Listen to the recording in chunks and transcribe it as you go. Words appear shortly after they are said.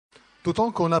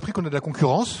D'autant qu'on a appris qu'on a de la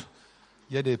concurrence.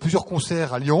 Il y a plusieurs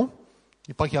concerts à Lyon.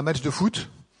 Il paraît qu'il y a un match de foot.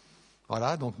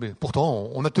 Voilà, donc, mais pourtant,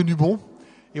 on a tenu bon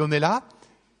et on est là.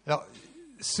 Alors,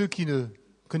 ceux qui ne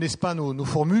connaissent pas nos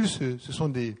formules, ce sont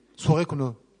des soirées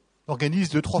qu'on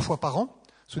organise 2-3 fois par an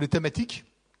sur des thématiques.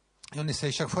 Et on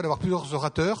essaye chaque fois d'avoir plusieurs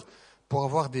orateurs pour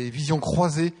avoir des visions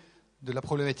croisées de la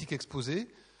problématique exposée.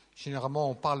 Généralement,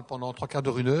 on parle pendant 3 quarts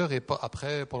d'heure, 1 heure, et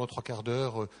après, pendant 3 quarts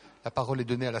d'heure, la parole est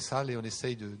donnée à la salle et on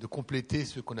essaye de compléter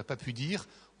ce qu'on n'a pas pu dire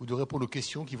ou de répondre aux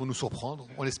questions qui vont nous surprendre,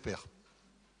 on l'espère.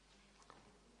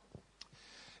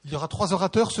 Il y aura 3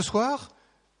 orateurs ce soir.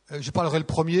 Je parlerai le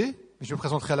premier, mais je me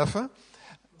présenterai à la fin.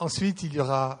 Ensuite, il y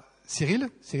aura Cyril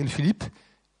Philippe,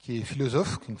 qui est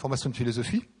philosophe, qui a une formation de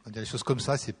philosophie. On va dire des choses comme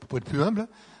ça, c'est pour être plus humble.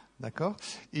 D'accord.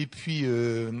 Et puis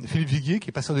Philippe Viguier, qui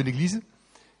est pasteur de l'Église.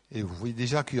 Et vous voyez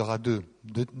déjà qu'il y aura deux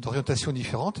orientations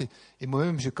différentes. Et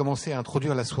moi-même, j'ai commencé à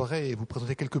introduire la soirée et vous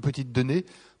présenter quelques petites données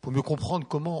pour mieux comprendre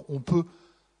comment on peut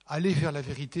aller vers la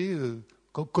vérité,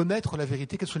 connaître la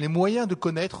vérité, quels sont les moyens de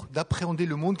connaître, d'appréhender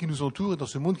le monde qui nous entoure. Et dans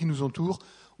ce monde qui nous entoure,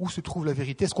 où se trouve la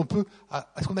vérité? Est-ce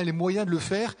qu'on a les moyens de le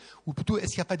faire? Ou plutôt, est-ce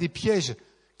qu'il n'y a pas des pièges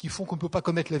qui font qu'on ne peut pas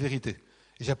connaître la vérité?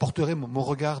 Et j'apporterai mon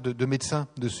regard de médecin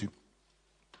dessus.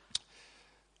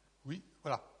 Oui,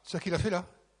 voilà. C'est ça qu'il a fait là?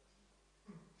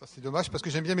 C'est dommage parce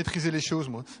que j'aime bien maîtriser les choses,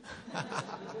 moi.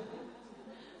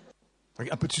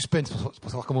 Un peu de suspense pour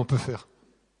savoir comment on peut faire.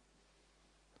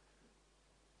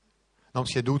 Non, parce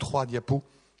qu'il y a 2 ou 3 diapos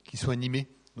qui sont animés,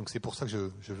 donc c'est pour ça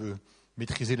que je veux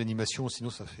maîtriser l'animation,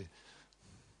 sinon ça fait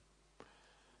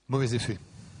mauvais effet.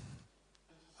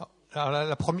 Alors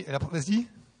la première, vas-y.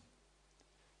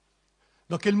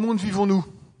 Dans quel monde vivons-nous?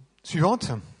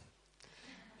 Suivante.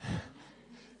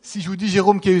 Si je vous dis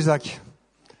Jérôme Cahuzac,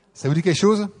 ça vous dit quelque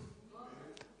chose?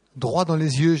 Droit dans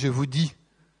les yeux, je vous dis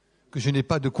que je n'ai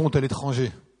pas de compte à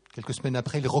l'étranger. Quelques semaines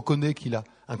après, il reconnaît qu'il a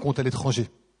un compte à l'étranger.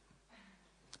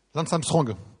 Lance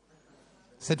Armstrong,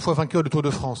 7 fois vainqueur du Tour de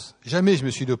France. Jamais je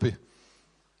me suis dopé.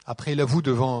 Après, il avoue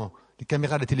devant les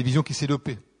caméras de la télévision qu'il s'est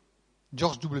dopé.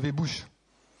 George W. Bush.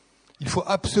 Il faut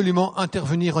absolument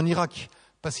intervenir en Irak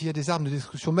parce qu'il y a des armes de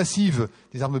destruction massive,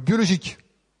 des armes biologiques.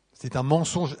 C'est un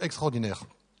mensonge extraordinaire.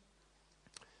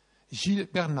 Gilles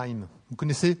Bernheim, vous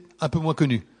connaissez, un peu moins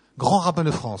connu, grand rabbin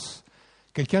de France,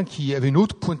 quelqu'un qui avait une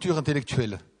haute pointure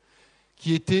intellectuelle,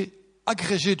 qui était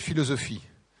agrégé de philosophie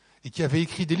et qui avait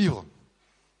écrit des livres.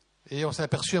 Et on s'est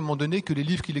aperçu à un moment donné que les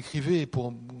livres qu'il écrivait, pour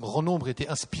un grand nombre, étaient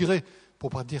inspirés, pour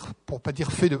pas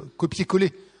dire faits de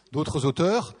copier-coller d'autres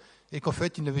auteurs, et qu'en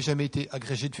fait, il n'avait jamais été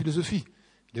agrégé de philosophie.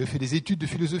 Il avait fait des études de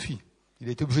philosophie. Il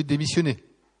a été obligé de démissionner.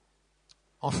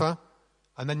 Enfin,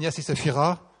 Ananias et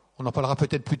Saphira, on en parlera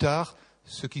peut-être plus tard.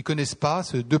 Ceux qui ne connaissent pas,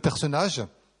 ces 2 personnages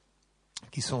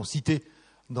qui sont cités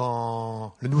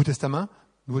dans le Nouveau Testament,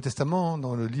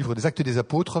 dans le livre des Actes des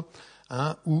Apôtres,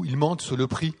 où ils mentent sur le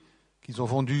prix qu'ils ont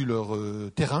vendu leur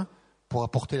terrain pour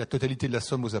apporter la totalité de la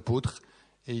somme aux apôtres,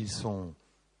 et ils sont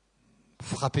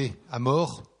frappés à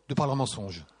mort de par leur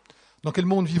mensonge. Dans quel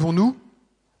monde vivons-nous?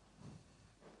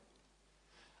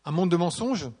 Un monde de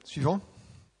mensonges, suivant.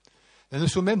 La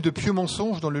notion même de pieux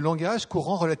mensonge dans le langage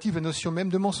courant relative à la notion même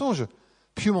de mensonge.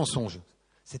 Pieux mensonge.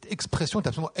 Cette expression est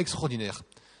absolument extraordinaire.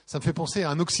 Ça me fait penser à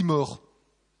un oxymore.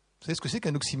 Vous savez ce que c'est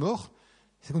qu'un oxymore?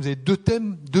 C'est quand vous avez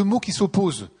 2 mots qui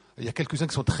s'opposent. Il y a quelques-uns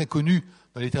qui sont très connus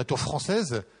dans la littérature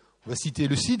française. On va citer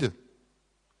le Cid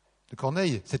de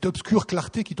Corneille, cette obscure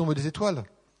clarté qui tombe des étoiles.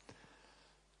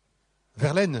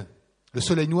 Verlaine, le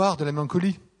soleil noir de la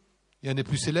mélancolie. Et un des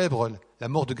plus célèbres, la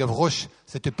mort de Gavroche,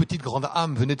 cette petite grande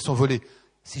âme venait de s'envoler.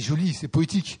 C'est joli, c'est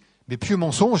poétique. Mais pieux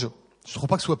mensonge, je ne trouve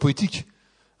pas que ce soit poétique.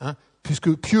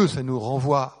 Puisque pieux, ça nous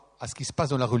renvoie à ce qui se passe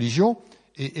dans la religion.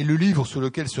 Et le livre sur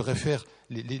lequel se réfèrent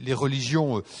les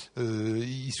religions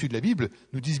issues de la Bible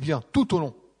nous disent bien tout au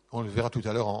long, on le verra tout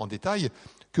à l'heure en détail,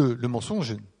 que le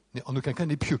mensonge en aucun cas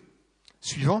n'est pieux.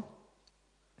 Suivant.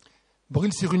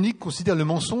 Brûle Cyrulnik considère le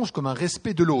mensonge comme un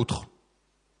respect de l'autre.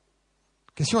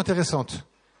 Question intéressante.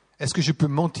 Est-ce que je peux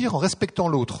mentir en respectant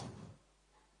l'autre?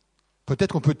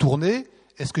 Peut-être qu'on peut tourner.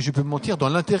 Est-ce que je peux mentir dans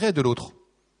l'intérêt de l'autre?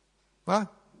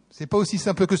 Voilà. C'est pas aussi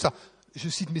simple que ça. Je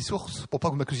cite mes sources pour pas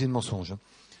que vous m'accusiez de mensonge.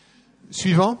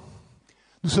 Suivant.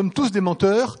 Nous sommes tous des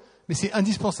menteurs, mais c'est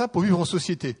indispensable pour vivre en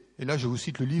société. Et là, je vous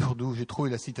cite le livre d'où j'ai trouvé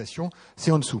la citation.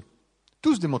 C'est en dessous.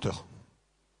 Tous des menteurs.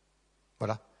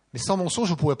 Voilà. Mais sans mensonge,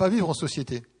 vous ne pourrez pas vivre en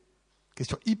société.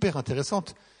 Question hyper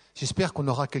intéressante. J'espère qu'on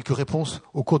aura quelques réponses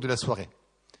au cours de la soirée.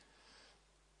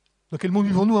 Dans quel monde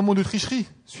vivons-nous? Un monde de tricherie.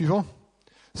 Suivant.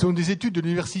 Selon des études de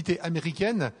l'université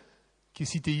américaine, qui est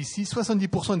citée ici,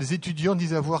 70% des étudiants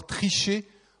disent avoir triché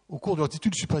au cours de leurs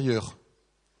études supérieures.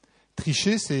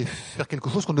 Tricher, c'est faire quelque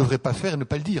chose qu'on ne devrait pas faire et ne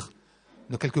pas le dire.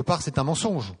 Donc quelque part, c'est un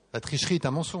mensonge. La tricherie est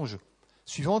un mensonge.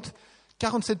 Suivante,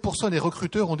 47% des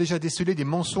recruteurs ont déjà décelé des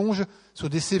mensonges sur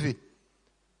des CV.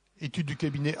 Étude du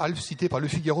cabinet Alf citée par Le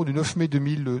Figaro du 9 mai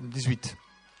 2018.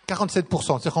 47%.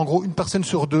 C'est-à-dire qu'en gros, une personne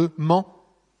sur deux ment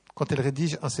quand elle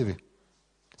rédige un CV.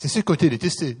 C'est ce côté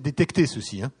détecté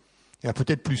ceci. Hein. Il y a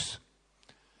peut-être plus.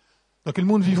 Dans quel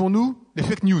monde vivons-nous? Les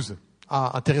fake news.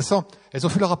 Ah, intéressant. Elles ont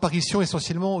fait leur apparition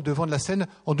essentiellement au devant de la scène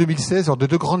en 2016, lors de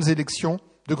 2 grandes élections,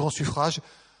 2 grands suffrages,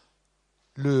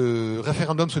 le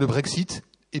référendum sur le Brexit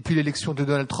et puis l'élection de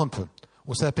Donald Trump.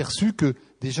 On s'est aperçu que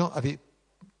des gens avaient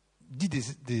dit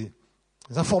des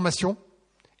informations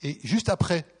et juste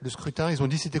après le scrutin, ils ont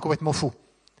dit que c'était complètement faux.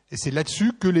 Et c'est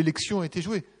là-dessus que l'élection a été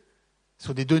jouée,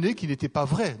 sur des données qui n'étaient pas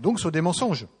vraies, donc sur des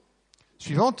mensonges.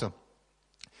 Suivante.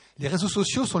 Les réseaux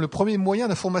sociaux sont le premier moyen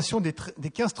d'information des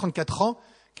 15-34 ans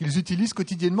qu'ils utilisent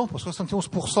quotidiennement pour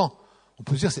 71%. On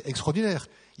peut se dire c'est extraordinaire.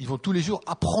 Ils vont tous les jours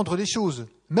apprendre des choses.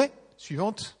 Mais,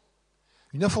 suivante,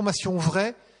 une information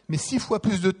vraie met 6 fois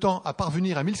plus de temps à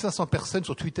parvenir à 1500 personnes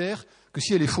sur Twitter que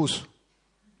si elle est fausse.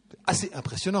 C'est assez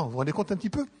impressionnant, vous vous rendez compte un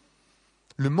petit peu?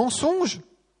 Le mensonge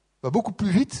va beaucoup plus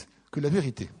vite que la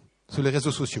vérité sur les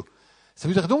réseaux sociaux. Ça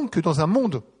veut dire donc que dans un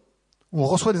monde où on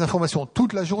reçoit des informations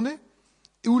toute la journée,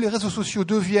 et où les réseaux sociaux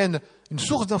deviennent une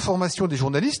source d'information des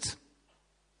journalistes,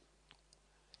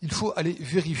 il faut aller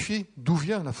vérifier d'où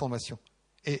vient l'information.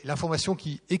 Et l'information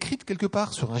qui est écrite quelque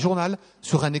part, sur un journal,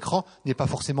 sur un écran, n'est pas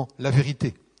forcément la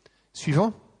vérité.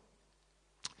 Suivant.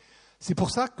 C'est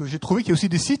pour ça que j'ai trouvé qu'il y a aussi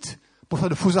des sites pour faire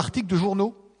de faux articles de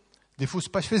journaux, des fausses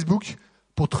pages Facebook,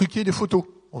 pour truquer des photos.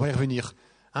 On va y revenir.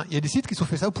 Hein, il y a des sites qui sont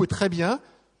faits ça. Vous pouvez très bien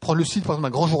prendre le site, par exemple,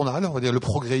 d'un grand journal, on va dire Le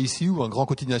Progrès ici, ou un grand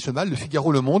quotidien national, Le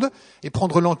Figaro, Le Monde, et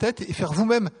prendre l'entête et faire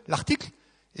vous-même l'article,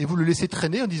 et vous le laissez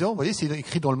traîner en disant, vous voyez, c'est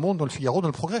écrit dans Le Monde, dans Le Figaro, dans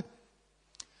Le Progrès.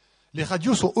 Les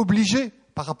radios sont obligées,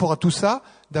 par rapport à tout ça,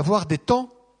 d'avoir des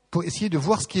temps pour essayer de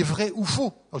voir ce qui est vrai ou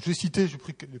faux. Alors, je vais citer, j'ai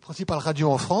pris les principales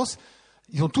radios en France,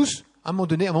 ils ont tous, à un moment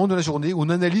donné, à un moment de la journée, où on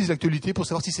analyse l'actualité pour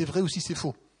savoir si c'est vrai ou si c'est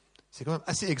faux. C'est quand même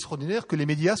assez extraordinaire que les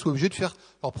médias soient obligés de faire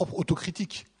leur propre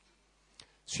autocritique.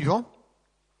 Suivant.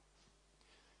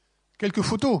 Quelques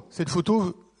photos. Cette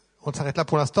photo, on s'arrête là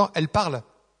pour l'instant, elle parle.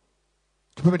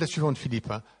 Tu peux mettre la suivante, Philippe.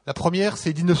 Hein. La première,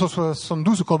 c'est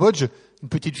 1972 au Cambodge, une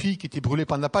petite fille qui était brûlée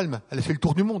par le napalm. Elle a fait le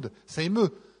tour du monde. Ça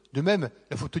émeut. De même,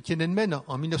 la photo de Tiananmen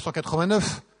en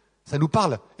 1989, ça nous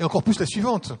parle. Et encore plus la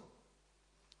suivante.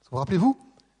 Vous rappelez-vous?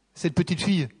 Cette petite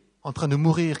fille en train de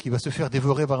mourir qui va se faire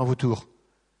dévorer par un vautour.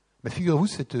 Mais figurez-vous,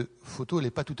 cette photo, elle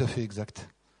n'est pas tout à fait exacte.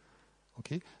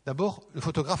 Okay. D'abord, le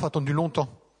photographe a attendu longtemps.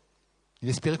 Il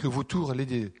espérait que le vautour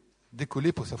allait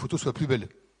décoller pour que sa photo soit plus belle.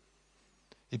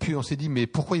 Et puis on s'est dit, mais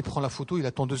pourquoi il prend la photo? Il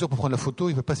attend 2 heures pour prendre la photo,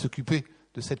 il ne veut pas s'occuper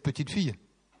de cette petite fille.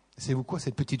 Savez-vous quoi,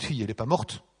 cette petite fille, elle n'est pas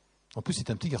morte. En plus, c'est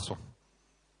un petit garçon.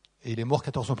 Et il est mort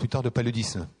 14 ans plus tard de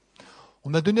paludisme.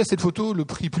 On a donné à cette photo le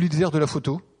prix Pulitzer de la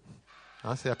photo.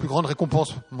 Hein, c'est la plus grande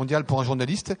récompense mondiale pour un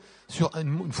journaliste, sur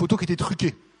une photo qui était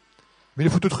truquée. Mais les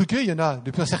photos truquées, il y en a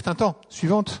depuis un certain temps.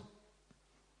 Suivante.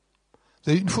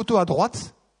 Vous avez une photo à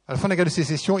droite, à la fin de la guerre de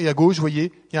sécession, et à gauche, vous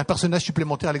voyez, il y a un personnage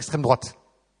supplémentaire à l'extrême droite.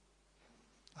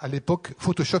 À l'époque,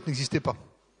 Photoshop n'existait pas.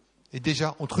 Et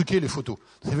déjà, on truquait les photos.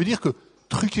 Ça veut dire que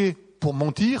truquer pour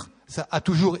mentir, ça a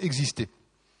toujours existé.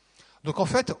 Donc en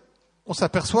fait, on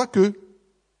s'aperçoit que,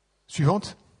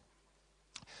 suivante,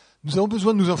 nous avons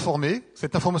besoin de nous informer.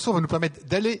 Cette information va nous permettre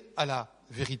d'aller à la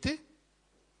vérité.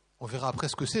 On verra après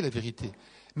ce que c'est la vérité.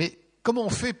 Mais comment on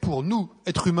fait pour nous,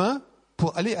 êtres humains,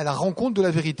 pour aller à la rencontre de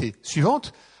la vérité?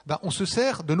 Suivante, on se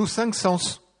sert de nos 5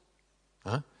 sens.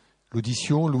 Hein,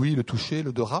 l'audition, l'ouïe, le toucher,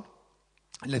 l'odorat,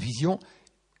 la vision.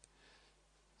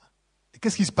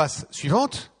 Qu'est-ce qui se passe?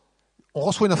 Suivante, on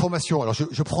reçoit une information. Alors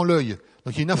je prends l'œil.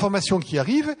 Donc il y a une information qui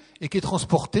arrive et qui est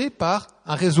transportée par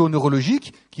un réseau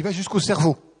neurologique qui va jusqu'au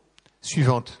cerveau.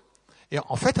 Suivante. Et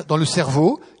en fait, dans le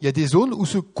cerveau, il y a des zones où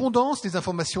se condensent les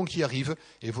informations qui arrivent.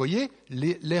 Et vous voyez,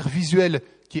 l'aire visuelle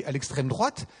qui est à l'extrême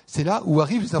droite, c'est là où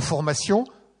arrivent les informations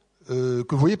que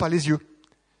vous voyez par les yeux.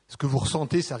 Ce que vous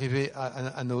ressentez, c'est arrivé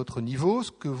à notre niveau.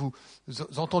 Ce que vous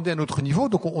entendez à notre niveau.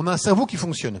 Donc on a un cerveau qui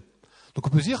fonctionne. Donc on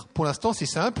peut se dire, pour l'instant, c'est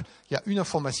simple. Il y a une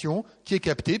information qui est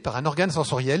captée par un organe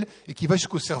sensoriel et qui va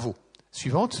jusqu'au cerveau.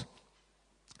 Suivante.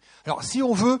 Alors, si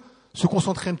on veut se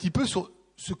concentrer un petit peu sur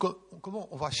comment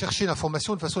on va chercher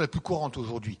l'information de façon la plus courante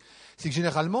aujourd'hui, c'est que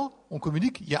généralement, on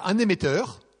communique, il y a un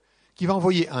émetteur qui va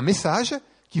envoyer un message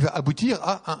qui va aboutir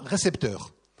à un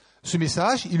récepteur. Ce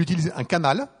message, il utilise un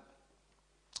canal,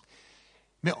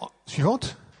 mais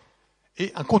suivante,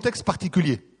 et un contexte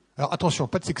particulier. Alors attention,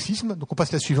 pas de sexisme, donc on passe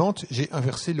à la suivante, j'ai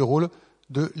inversé le rôle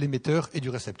de l'émetteur et du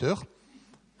récepteur.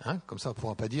 Comme ça, on ne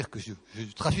pourra pas dire que je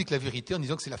trafique la vérité en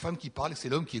disant que c'est la femme qui parle et que c'est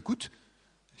l'homme qui écoute.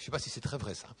 Je ne sais pas si c'est très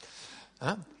vrai, ça.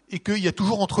 Et qu'il y a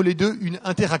toujours entre les deux une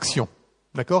interaction.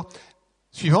 D'accord ?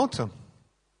 Suivante.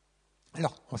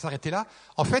 Alors, on va s'arrêter là.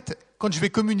 En fait, quand je vais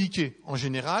communiquer, en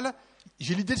général,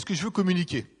 j'ai l'idée de ce que je veux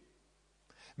communiquer.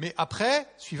 Mais après,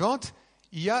 suivante,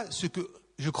 il y a ce que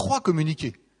je crois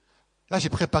communiquer. Là, j'ai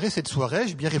préparé cette soirée,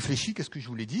 j'ai bien réfléchi, qu'est-ce que je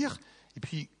voulais dire, et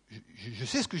puis je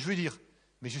sais ce que je veux dire,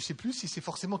 mais je ne sais plus si c'est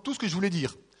forcément tout ce que je voulais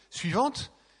dire.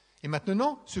 Suivante, et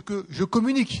maintenant, ce que je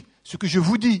communique, ce que je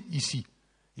vous dis ici.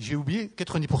 J'ai oublié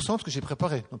 90% de ce que j'ai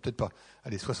préparé, non peut-être pas,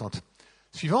 allez, 60.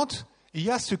 Suivante, il y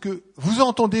a ce que vous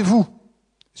entendez vous.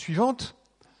 Suivante,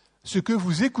 ce que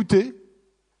vous écoutez,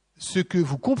 ce que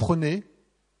vous comprenez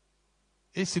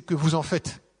et ce que vous en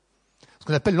faites. Ce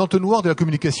qu'on appelle l'entonnoir de la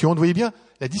communication. Vous voyez bien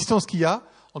la distance qu'il y a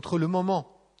entre le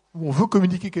moment où on veut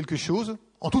communiquer quelque chose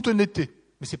en toute honnêteté.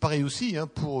 Mais c'est pareil aussi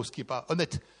pour ce qui n'est pas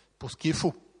honnête, pour ce qui est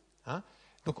faux.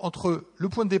 Donc entre le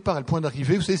point de départ et le point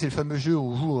d'arrivée, vous savez, c'est le fameux jeu où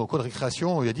on joue en cours de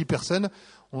récréation, où il y a 10 personnes,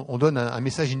 on donne un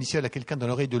message initial à quelqu'un dans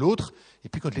l'oreille de l'autre, et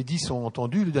puis quand les 10 sont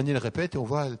entendus, le dernier le répète, et on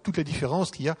voit toute la différence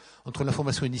qu'il y a entre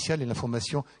l'information initiale et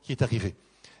l'information qui est arrivée.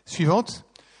 Suivante.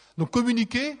 Donc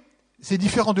communiquer, c'est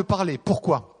différent de parler.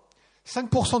 Pourquoi ?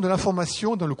 5% de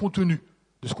l'information dans le contenu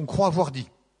de ce qu'on croit avoir dit.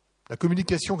 La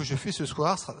communication que je fais ce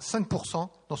soir sera 5%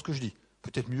 dans ce que je dis.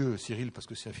 Peut-être mieux Cyril, parce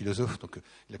que c'est un philosophe, donc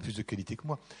il a plus de qualité que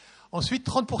moi. Ensuite,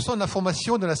 30% de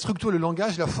l'information dans la structure, le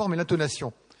langage, la forme et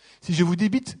l'intonation. Si je vous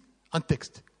débite un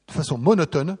texte de façon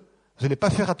monotone, vous n'allez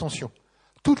pas faire attention.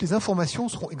 Toutes les informations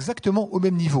seront exactement au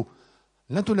même niveau.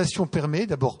 L'intonation permet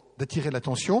d'abord d'attirer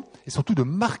l'attention et surtout de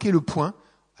marquer le point,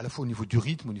 à la fois au niveau du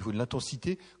rythme, au niveau de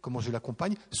l'intensité, comment je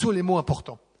l'accompagne, sur les mots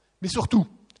importants. Mais surtout,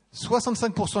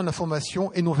 65% de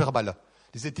l'information est non verbale,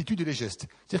 les attitudes et les gestes.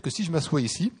 C'est-à-dire que si je m'assois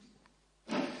ici,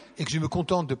 et que je me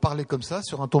contente de parler comme ça,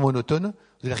 sur un ton monotone,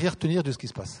 vous n'allez rien retenir de ce qui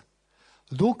se passe.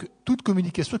 Donc, toute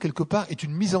communication, quelque part, est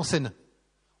une mise en scène.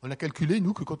 On a calculé,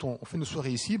 nous, que quand on fait nos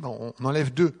soirées ici, on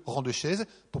enlève 2 rangs de chaises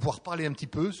pour pouvoir parler un petit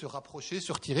peu, se rapprocher,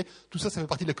 se retirer. Tout ça, ça fait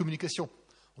partie de la communication.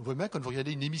 On voit bien quand vous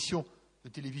regardez une émission de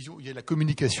télévision, il y a la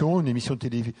communication, une émission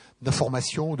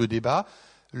d'information, de débat,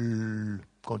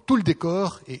 quand tout le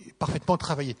décor est parfaitement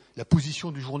travaillé. La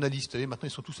position du journaliste, maintenant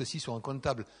ils sont tous assis sur un coin de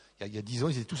table. Il y a 10 ans,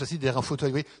 ils étaient tous assis derrière un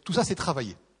fauteuil. Tout ça, c'est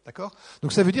travaillé. D'accord ?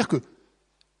 Donc ça veut dire que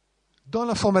dans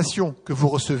l'information que vous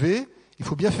recevez, il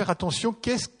faut bien faire attention,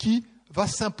 qu'est-ce qui va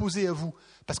s'imposer à vous ?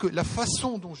 Parce que la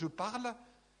façon dont je parle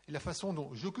et la façon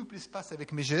dont j'occupe l'espace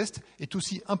avec mes gestes est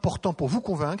aussi important pour vous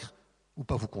convaincre ou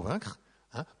pas vous convaincre,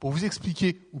 pour vous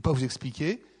expliquer ou pas vous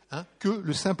expliquer, que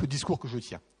le simple discours que je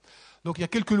tiens. Donc il y a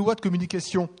quelques lois de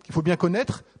communication qu'il faut bien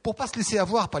connaître pour ne pas se laisser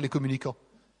avoir par les communicants.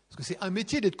 Parce que c'est un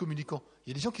métier d'être communicant. Il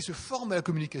y a des gens qui se forment à la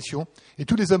communication et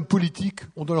tous les hommes politiques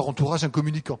ont dans leur entourage un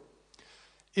communicant.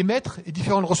 Émettre est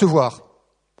différent de recevoir.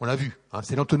 On l'a vu,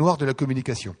 c'est l'entonnoir de la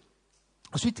communication.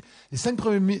 Ensuite, les 5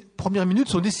 premières minutes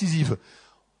sont décisives.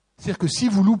 C'est-à-dire que si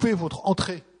vous loupez votre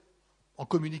entrée en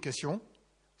communication,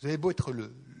 vous avez beau être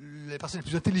la personne la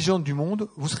plus intelligente du monde,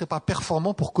 vous ne serez pas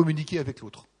performant pour communiquer avec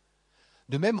l'autre.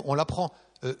 De même, on l'apprend.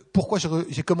 Pourquoi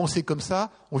j'ai commencé comme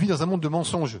ça ? On vit dans un monde de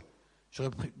mensonges. J'aurais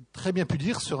très bien pu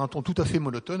dire, sur un ton tout à fait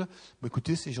monotone,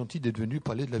 écoutez, c'est gentil d'être venu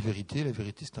parler de la vérité. La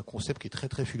vérité, c'est un concept qui est très,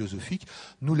 très philosophique.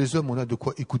 Nous, les hommes, on a de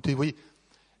quoi écouter. Vous voyez,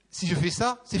 si je fais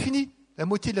ça, c'est fini. La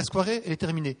moitié de la soirée, elle est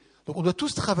terminée. Donc, on doit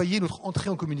tous travailler notre entrée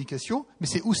en communication, mais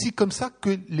c'est aussi comme ça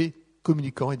que les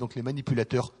communicants et donc les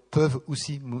manipulateurs peuvent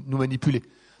aussi nous manipuler.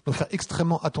 Donc, faire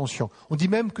extrêmement attention. On dit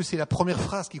même que c'est la première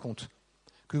phrase qui compte.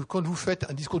 Que quand vous faites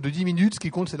un discours de 10 minutes, ce qui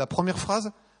compte, c'est la première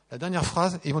phrase, la dernière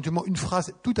phrase, et éventuellement une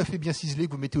phrase tout à fait bien ciselée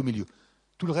que vous mettez au milieu.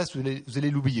 Tout le reste, vous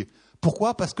allez l'oublier.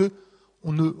 Pourquoi ? Parce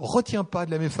qu'on ne retient pas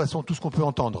de la même façon tout ce qu'on peut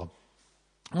entendre.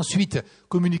 Ensuite,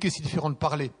 communiquer, c'est différent de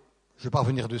parler. Je ne vais pas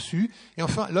revenir dessus. Et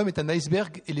enfin, l'homme est un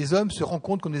iceberg et les hommes se rendent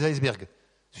compte qu'on est des icebergs.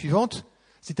 Suivante,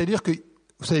 c'est-à-dire que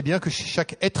vous savez bien que chez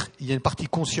chaque être, il y a une partie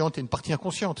consciente et une partie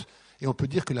inconsciente. Et on peut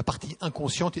dire que la partie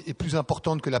inconsciente est plus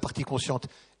importante que la partie consciente.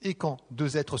 Et quand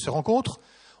 2 êtres se rencontrent,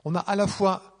 on a à la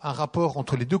fois un rapport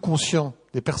entre les 2 conscients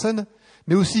des personnes,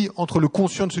 mais aussi entre le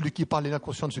conscient de celui qui parle et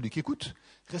l'inconscient de celui qui écoute,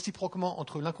 réciproquement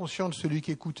entre l'inconscient de celui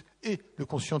qui écoute et le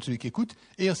conscient de celui qui écoute,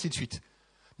 et ainsi de suite.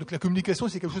 Donc la communication,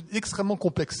 c'est quelque chose d'extrêmement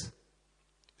complexe.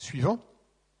 Suivant.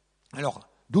 Alors,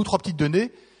 2 ou 3 petites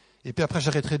données, et puis après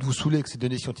j'arrêterai de vous saouler avec ces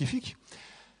données scientifiques.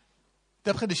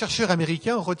 D'après des chercheurs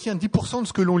américains, on retient 10% de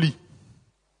ce que l'on lit.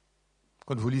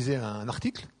 Quand vous lisez un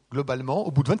article, globalement,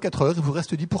 au bout de 24 heures, il vous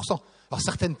reste 10%. Alors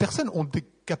certaines personnes ont des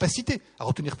capacités à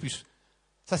retenir plus.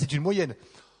 Ça, c'est une moyenne.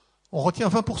 On retient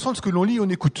 20% de ce que l'on lit et on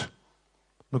écoute.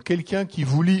 Donc quelqu'un qui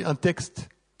vous lit un texte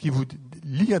qui vous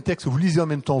lit un texte, vous lisez en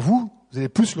même temps vous allez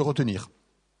plus le retenir.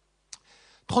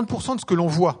 30% de ce que l'on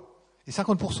voit et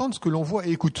 50% de ce que l'on voit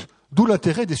et écoute. D'où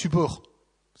l'intérêt des supports.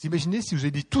 Vous imaginez si vous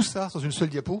avez dit tout ça dans une seule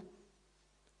diapo?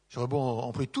 J'aurais beau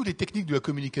employer toutes les techniques de la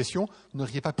communication, vous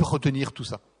n'auriez pas pu retenir tout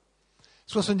ça.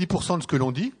 70% de ce que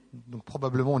l'on dit, donc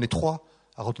probablement on est 3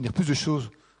 à retenir plus de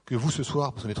choses que vous ce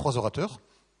soir, parce qu'on est 3 orateurs.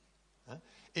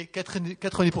 Et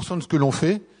 90% de ce que l'on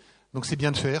fait, donc c'est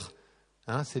bien de faire.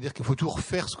 C'est-à-dire qu'il faut toujours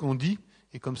faire ce qu'on dit,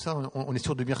 et comme ça on est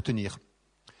sûr de bien retenir.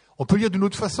 On peut lire d'une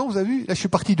autre façon, vous avez vu, là je suis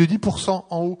parti de 10%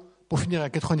 en haut pour finir à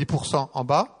 90% en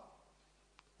bas.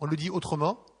 On le dit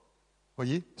autrement, vous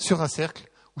voyez, sur un cercle,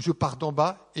 où je pars d'en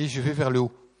bas et je vais vers le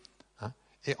haut.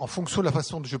 Et en fonction de la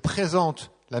façon dont je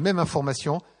présente la même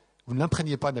information, vous ne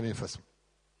l'imprégnez pas de la même façon.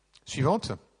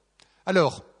 Suivante.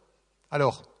 Alors,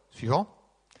 suivant.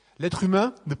 L'être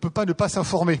humain ne peut pas ne pas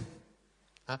s'informer.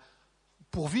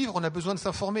 Pour vivre, on a besoin de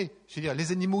s'informer. Je veux dire,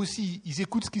 les animaux aussi, ils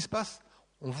écoutent ce qui se passe.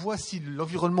 On voit si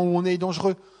l'environnement où on est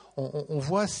dangereux. On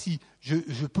voit si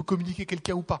je peux communiquer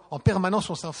quelqu'un ou pas. En permanence,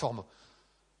 on s'informe.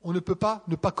 On ne peut pas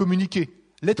ne pas communiquer.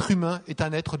 L'être humain est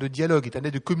un être de dialogue, est un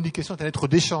être de communication, est un être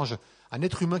d'échange. Un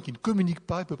être humain qui ne communique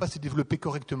pas, il ne peut pas se développer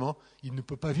correctement, il ne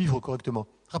peut pas vivre correctement.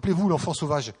 Rappelez-vous l'enfant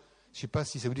sauvage. Je ne sais pas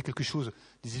si ça vous dit quelque chose,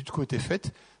 des études qui ont été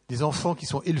faites, des enfants qui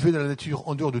sont élevés dans la nature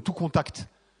en dehors de tout contact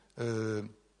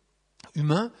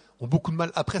humain ont beaucoup de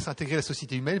mal après à s'intégrer à la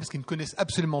société humaine parce qu'ils ne connaissent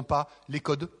absolument pas les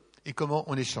codes et comment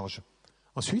on échange.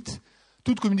 Ensuite,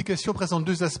 toute communication présente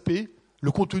 2 aspects,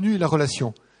 le contenu et la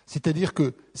relation. C'est-à-dire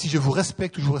que si je vous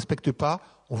respecte ou je ne vous respecte pas,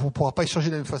 on ne pourra pas échanger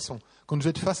de la même façon. Quand vous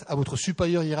êtes face à votre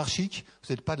supérieur hiérarchique,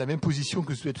 vous n'êtes pas de la même position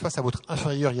que si vous êtes face à votre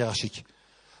inférieur hiérarchique.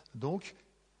 Donc,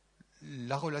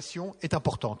 la relation est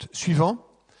importante. Suivant,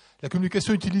 la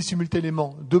communication utilise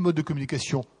simultanément 2 modes de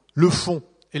communication, le fond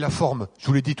et la forme. Je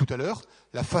vous l'ai dit tout à l'heure,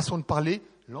 la façon de parler,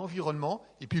 l'environnement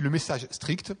et puis le message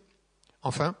strict.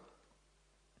 Enfin,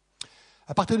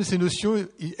 à partir de ces notions,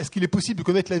 est-ce qu'il est possible de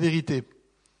connaître la vérité?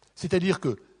 C'est-à-dire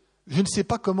que je ne sais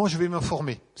pas comment je vais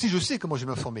m'informer. Si je sais comment je vais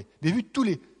m'informer, mais vu tout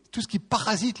ce qui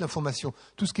parasite l'information,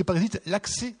 tout ce qui parasite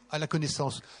l'accès à la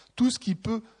connaissance, tout ce qui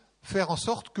peut faire en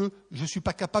sorte que je ne suis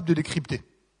pas capable de décrypter.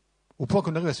 Au point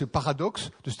qu'on arrive à ce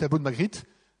paradoxe de ce tableau de Magritte,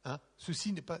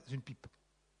 ceci n'est pas une pipe.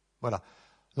 Voilà.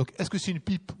 Donc, est-ce que c'est une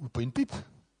pipe ou pas une pipe?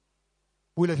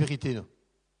 Où est la vérité?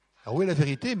 Alors, où est la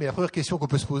vérité? Mais la première question qu'on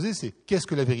peut se poser, c'est qu'est-ce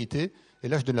que la vérité? Et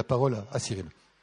là, je donne la parole à Cyril.